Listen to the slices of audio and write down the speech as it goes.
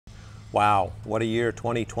Wow, what a year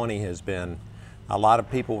 2020 has been. A lot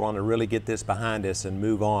of people want to really get this behind us and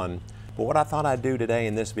move on. But what I thought I'd do today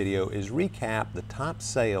in this video is recap the top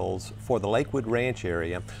sales for the Lakewood Ranch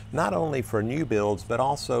area, not only for new builds, but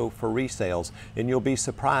also for resales. And you'll be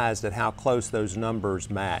surprised at how close those numbers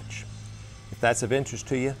match. If that's of interest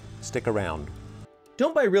to you, stick around.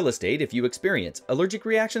 Don't buy real estate if you experience allergic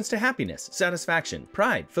reactions to happiness, satisfaction,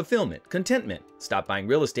 pride, fulfillment, contentment. Stop buying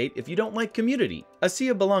real estate if you don't like community, a sea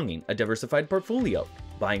of belonging, a diversified portfolio.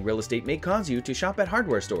 Buying real estate may cause you to shop at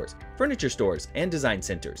hardware stores, furniture stores, and design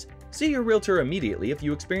centers. See your realtor immediately if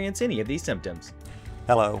you experience any of these symptoms.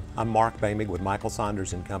 Hello, I'm Mark Bamig with Michael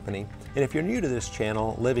Saunders & Company. And if you're new to this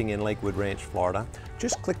channel, living in Lakewood Ranch, Florida,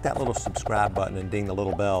 just click that little subscribe button and ding the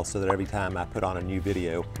little bell so that every time I put on a new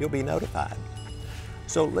video, you'll be notified.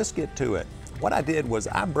 So let's get to it. What I did was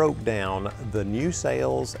I broke down the new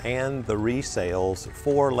sales and the resales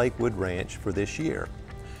for Lakewood Ranch for this year.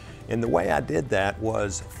 And the way I did that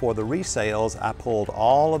was for the resales, I pulled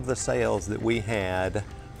all of the sales that we had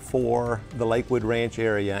for the Lakewood Ranch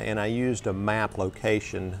area, and I used a map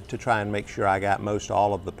location to try and make sure I got most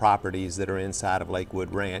all of the properties that are inside of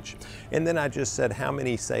Lakewood Ranch. And then I just said, how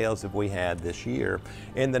many sales have we had this year?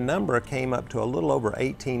 And the number came up to a little over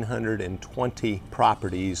 1,820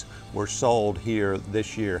 properties were sold here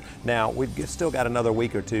this year. Now, we've still got another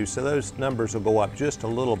week or two, so those numbers will go up just a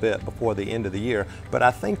little bit before the end of the year. But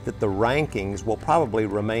I think that the rankings will probably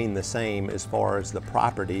remain the same as far as the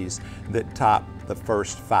properties that top the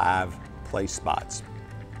first 5 place spots.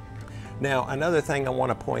 Now, another thing I want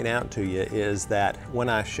to point out to you is that when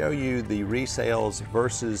I show you the resales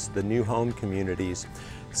versus the new home communities,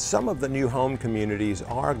 some of the new home communities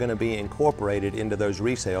are going to be incorporated into those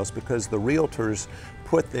resales because the realtors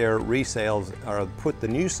put their resales or put the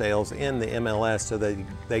new sales in the MLS so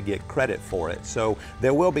they get credit for it. So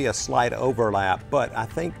there will be a slight overlap, but I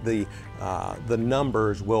think the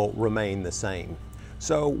numbers will remain the same.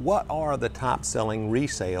 So what are the top selling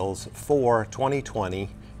resales for 2020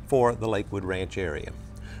 for the Lakewood Ranch area?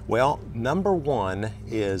 Well, number 1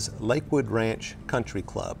 is Lakewood Ranch Country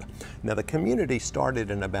Club. Now, the community started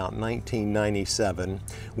in about 1997.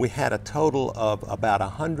 We had a total of about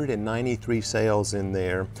 193 sales in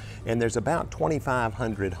there, and there's about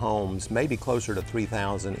 2,500 homes, maybe closer to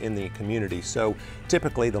 3,000 in the community. So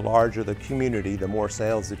typically, the larger the community, the more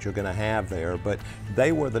sales that you're going to have there, but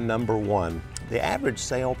they were the number 1. The average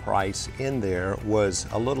sale price in there was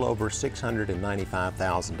a little over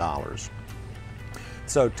 $695,000.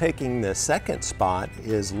 So taking the second spot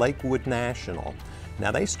is Lakewood National.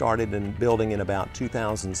 Now, they started in building in about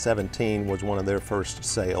 2017 was one of their first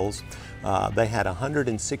sales. They had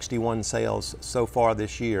 161 sales so far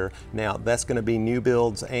this year. Now, that's going to be new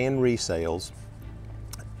builds and resales.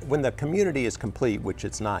 When the community is complete, which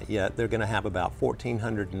it's not yet, they're going to have about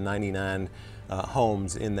 1,499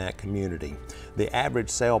 homes in that community. The average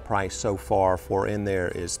sale price so far for in there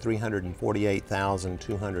is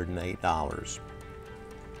 $348,208.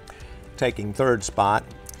 Taking third spot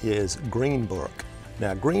is Greenbrook.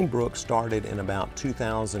 Now, Greenbrook started in about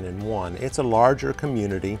 2001. It's a larger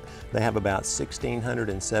community. They have about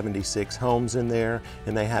 1,676 homes in there,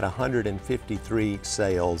 and they had 153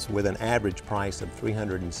 sales with an average price of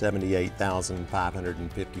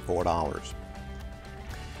 $378,554.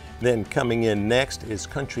 Then coming in next is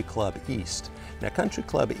Country Club East. Now, Country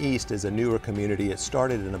Club East is a newer community. It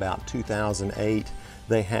started in about 2008.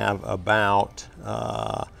 They have about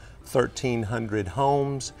 1,300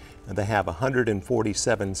 homes. They have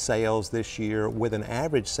 147 sales this year with an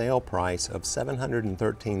average sale price of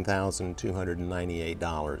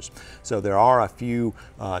 $713,298. So there are a few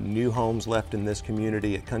new homes left in this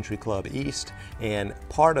community at Country Club East, and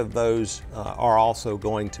part of those are also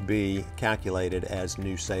going to be calculated as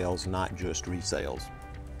new sales, not just resales.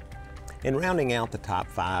 And rounding out the top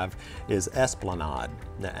 5 is Esplanade.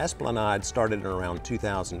 Now, Esplanade started in around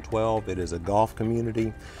 2012. It is a golf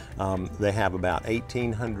community. They have about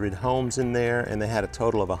 1,800 homes in there, and they had a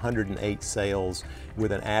total of 108 sales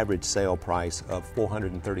with an average sale price of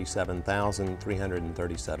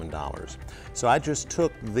 $437,337. So I just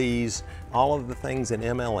took all of the things in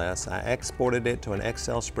MLS, I exported it to an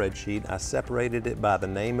Excel spreadsheet, I separated it by the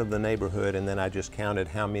name of the neighborhood, and then I just counted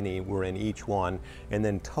how many were in each one, and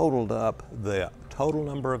then totaled up the total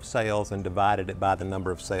number of sales and divided it by the number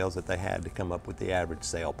of sales that they had to come up with the average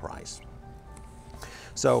sale price.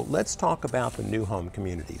 So let's talk about the new home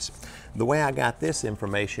communities. The way I got this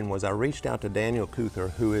information was I reached out to Daniel Kuther,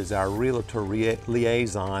 who is our realtor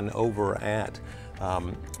liaison over at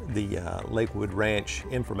Lakewood Ranch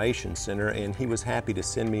Information Center, and he was happy to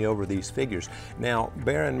send me over these figures. Now,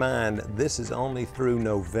 bear in mind, this is only through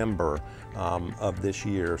November of this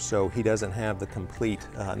year, so he doesn't have the complete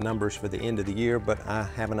numbers for the end of the year, but I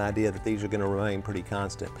have an idea that these are going to remain pretty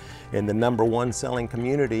constant. And the #1 selling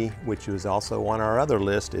community, which was also on our other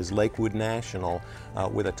list, is Lakewood National,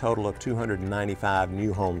 with a total of 295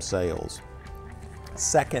 new home sales.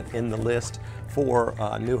 Second in the list for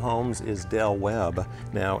new homes is Del Webb.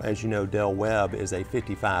 Now, as you know, Del Webb is a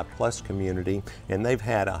 55-plus community, and they've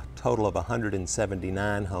had a total of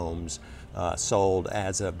 179 homes sold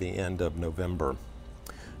as of the end of November.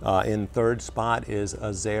 In third spot is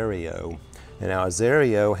Azario. And now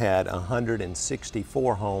Azario had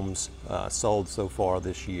 164 homes sold so far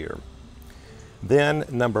this year. Then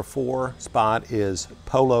 #4 spot is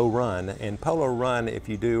Polo Run, and Polo Run, if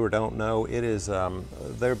you do or don't know, it is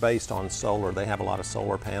they're based on solar. They have a lot of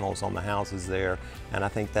solar panels on the houses there, and I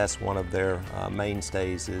think that's one of their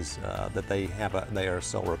mainstays is that they are a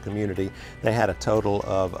solar community. They had a total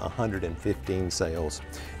of 115 sales.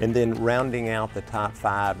 And then rounding out the top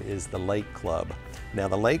 5 is the Lake Club. Now,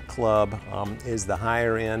 the Lake Club is the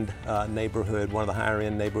higher end neighborhood, one of the higher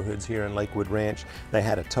end neighborhoods here in Lakewood Ranch. They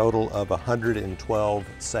had a total of 112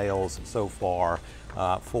 sales so far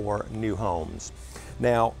for new homes.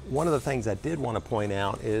 Now, one of the things I did want to point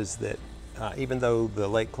out is that even though the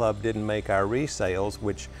Lake Club didn't make our resales,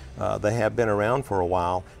 which they have been around for a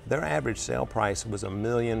while, their average sale price was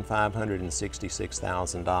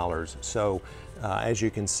 $1,566,000. So as you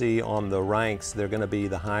can see on the ranks, they're going to be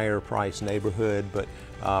the higher price neighborhood, but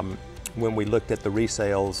when we looked at the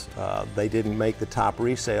resales, they didn't make the top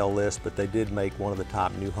resale list, but they did make one of the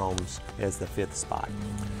top new homes as the 5th spot.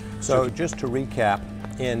 So just to recap,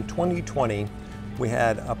 in 2020, we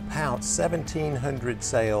had about 1,700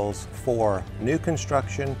 sales for new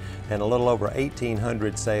construction and a little over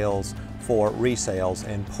 1,800 sales for resales,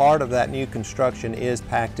 and part of that new construction is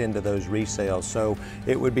packed into those resales, so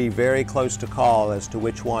it would be very close to call as to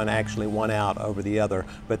which one actually won out over the other,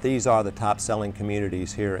 but these are the top selling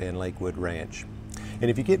communities here in Lakewood Ranch.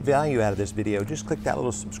 And if you get value out of this video, just click that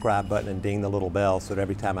little subscribe button and ding the little bell so that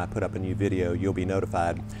every time I put up a new video, you'll be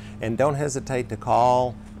notified. And don't hesitate to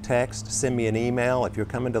call, text, send me an email. If you're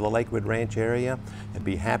coming to the Lakewood Ranch area, I'd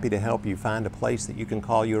be happy to help you find a place that you can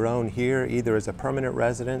call your own here, either as a permanent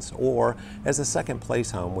residence or as a second place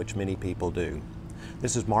home, which many people do.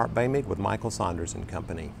 This is Mark Bamig with Michael Saunders and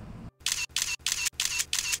Company.